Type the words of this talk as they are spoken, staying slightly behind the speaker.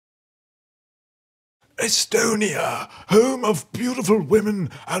Estonia, home of beautiful women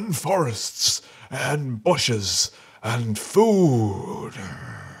and forests and bushes and food.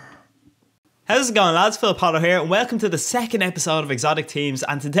 How's it going, lads? Philpotto here, and welcome to the second episode of Exotic Teams.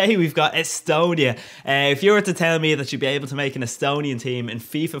 And today we've got Estonia. If you were to tell me that you'd be able to make an Estonian team in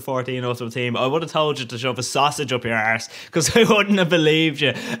FIFA 14 Ultimate Team, I would have told you to shove a sausage up your arse, because I wouldn't have believed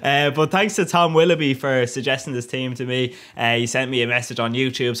you. But thanks to Tom Willoughby for suggesting this team to me. He sent me a message on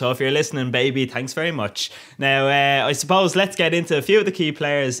YouTube, so if you're listening, baby, thanks very much. Now, I suppose let's get into a few of the key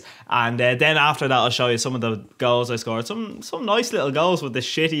players, and then after that I'll show you some of the goals I scored. Some nice little goals with this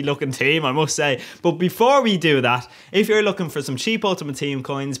shitty looking team, I must say. But before we do that, if you're looking for some cheap Ultimate Team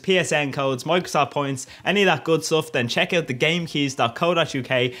coins, PSN codes, Microsoft points, any of that good stuff, then check out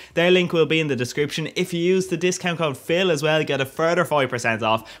thegamekeys.co.uk. Their link will be in the description. If you use the discount code Phil as well, you get a further 5%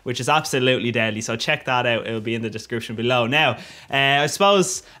 off, which is absolutely deadly, so check that out. It will be in the description below. Now, I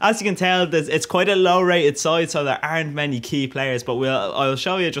suppose, as you can tell, it's quite a low rated side, so there aren't many key players, but I'll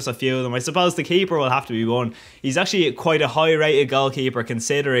show you just a few of them. I suppose the keeper will have to be one. He's actually quite a high rated goalkeeper,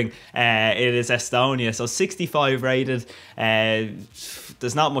 considering it is Estonia, so 65 rated.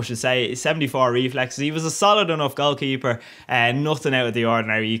 There's not much to say. 74 reflexes. He was a solid enough goalkeeper, nothing out of the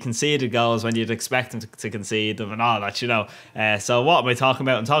ordinary. You conceded goals when you'd expect him to concede them and all that, you know. So what am I talking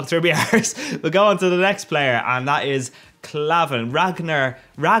about? I'm talking through my arse. We'll go on to the next player, and that is Klavan, Ragnar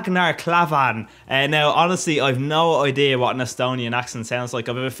Klavan. Now, honestly, I've no idea what an Estonian accent sounds like.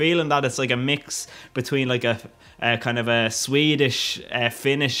 I've a feeling that it's like a mix between like a kind of a Swedish,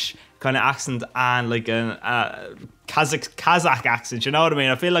 Finnish kind of accent and like a Kazakh accent. You know what I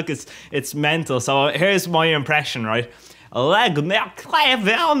mean? I feel like it's mental. So here's my impression, right? Ragnar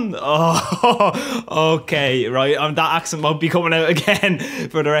Klavan. Oh, okay, right. That accent won't be coming out again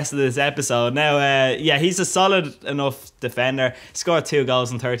for the rest of this episode. Now, yeah, he's a solid enough defender. Scored 2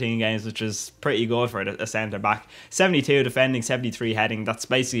 goals in 13 games, which is pretty good for a centre back. 72 defending, 73 heading. That's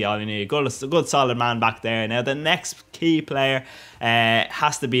basically all you need. A good solid man back there. Now, the next key player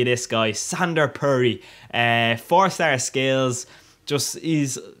has to be this guy, Sander Puri. 4-star skills. Just,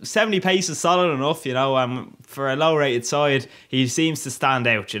 he's 70 pace is solid enough, you know. For a low rated side, he seems to stand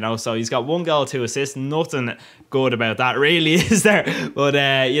out, you know. So he's got 1 goal, 2 assists. Nothing good about that, really, is there?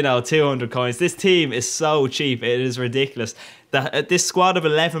 But you know, 200 coins. This team is so cheap, it is ridiculous. This squad of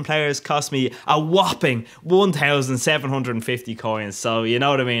 11 players cost me a whopping 1,750 coins. So you know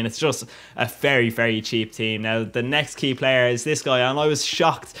what I mean. It's just a very, very cheap team. Now the next key player is this guy, and I was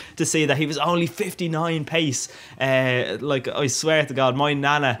shocked to see that he was only 59 pace. Like, I swear to God, my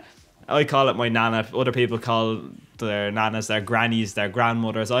nana, I call it my nana, other people call their nanas their grannies, their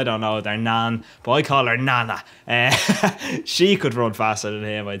grandmothers, I don't know, their nan, but I call her Nana. She could run faster than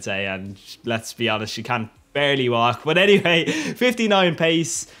him, I'd say, and let's be honest, she can't barely walk. But anyway, 59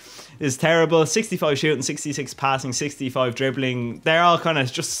 pace is terrible. 65 shooting, 66 passing, 65 dribbling. They're all kind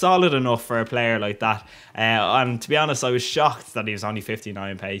of just solid enough for a player like that. And to be honest, I was shocked that he was only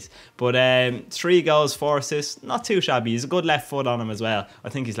 59 pace. But 3 goals, 4 assists, not too shabby. He's a good left foot on him as well. I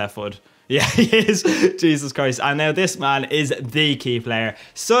think he's left foot. Yeah, he is. Jesus Christ. And now this man is the key player,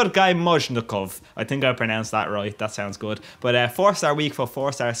 Sergei Mozhnikov. I think I pronounced that right. That sounds good. But 4-star weak foot,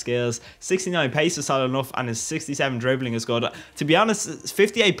 4-star skills, 69 pace is solid enough, and his 67 dribbling is good. To be honest,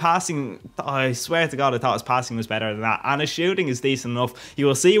 58 passing, I swear to God, I thought his passing was better than that. And his shooting is decent enough. You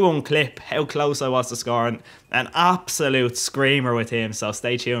will see one clip how close I was to scoring. An absolute screamer with him, so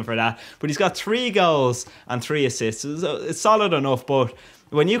stay tuned for that. But he's got 3 goals and 3 assists. It's solid enough, but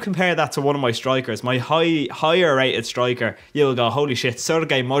when you compare that to one of my strikers, my higher rated striker, you'll go, holy shit,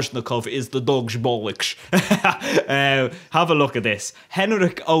 Sergei Mozhnikov is the dog's bollocks. Have a look at this.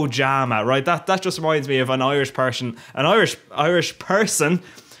 Henrik Ojama, right? That just reminds me of an Irish person,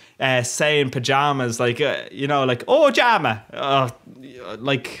 saying pajamas, like, you know, like, Ojama.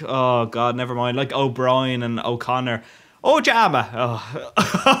 Like, oh God, never mind. Like O'Brien and O'Connor. Ojama.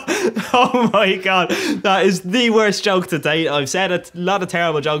 Oh. Oh my God, that is the worst joke to date. I've said a lot of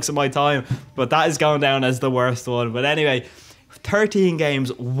terrible jokes in my time, but that is going down as the worst one. But anyway, 13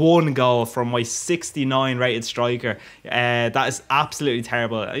 games, 1 goal from my 69 rated striker. That is absolutely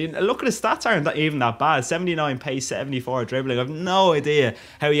terrible. Look at his stats, aren't even that bad. 79 pace, 74 dribbling. I have no idea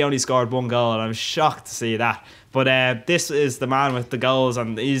how he only scored 1 goal, and I'm shocked to see that. But this is the man with the goals,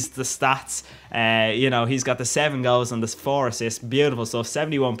 and he's the stats. You know, he's got the 7 goals and the 4 assists. Beautiful stuff.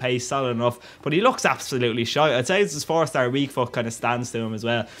 71 pace, solid enough. But he looks absolutely shy. I'd say it's his 4-star weak foot kind of stands to him as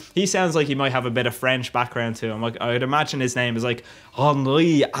well. He sounds like he might have a bit of French background to him. Like, I'd imagine his name is like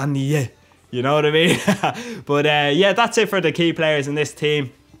Henri Agnier. You know what I mean? But yeah, that's it for the key players in this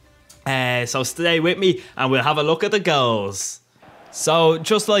team. So stay with me and we'll have a look at the goals. So,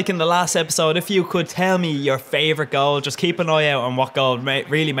 just like in the last episode, if you could tell me your favourite goal, just keep an eye out on what goal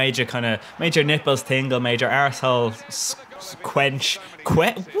really made your nipples tingle, made your arsehole quench.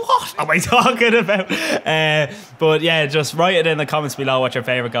 What am I talking about? But yeah, just write it in the comments below what your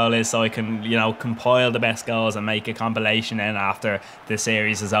favourite goal is, so I can, compile the best goals and make a compilation then after the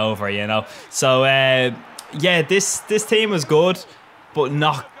series is over, So, yeah, this team was good, but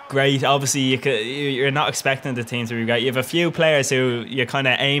not great. Obviously, you're not expecting the team to be great. You have a few players who you kind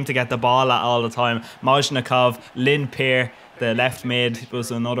of aim to get the ball at all the time. Mojnikov, Lynn Peer, the left mid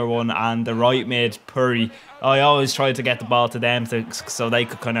was another one, and the right mid, Puri. I always tried to get the ball to them so they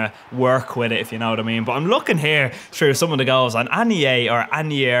could kind of work with it, if you know what I mean. But I'm looking here through some of the goals, and Anier,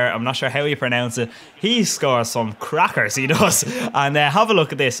 I'm not sure how you pronounce it, he scores some crackers, he does. And have a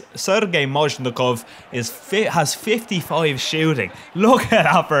look at this. Sergei Mojnikov has 55 shooting. Look at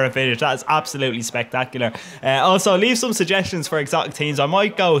that for a finish. That's absolutely spectacular. Also, leave some suggestions for exotic teams. I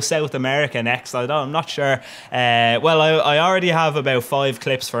might go South America next. I'm not sure. I already have about 5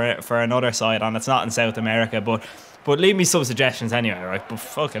 clips for another side, and it's not in South America. But leave me some suggestions anyway, right? But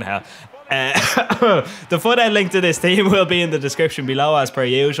fucking hell. The footout link to this team will be in the description below as per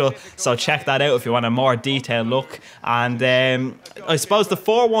usual, so check that out if you want a more detailed look. And I suppose the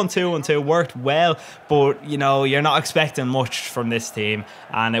 4-1-2-1-2 worked well, but you're not expecting much from this team,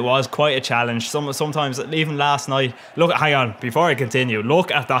 and it was quite a challenge. Sometimes, even last night, hang on, before I continue,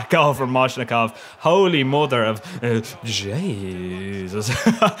 look at that goal from Mojnikov. Holy mother of Jesus.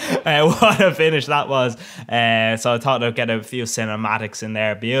 What a finish that was. So I thought I'd get a few cinematics in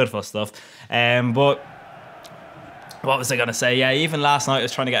there. Beautiful stuff. But what was I going to say? Yeah, even last night I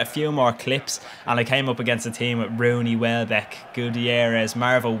was trying to get a few more clips, and I came up against a team with Rooney, Welbeck, Gutierrez,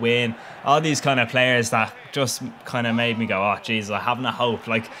 Marvel Wynn, all these kind of players that just kind of made me go, oh Jesus, I haven't a hope.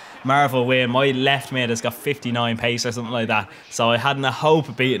 Like Marvel Wynn, my left mid has got 59 pace or something like that, so I hadn't a hope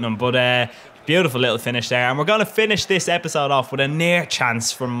of beating him. But beautiful little finish there, and we're going to finish this episode off with a near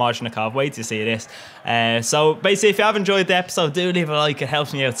chance from Mojnikov. Wait to see this. So basically, if you have enjoyed the episode, do leave a like. It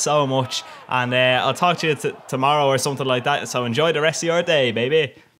helps me out so much, and I'll talk to you tomorrow or something like that. So enjoy the rest of your day, baby.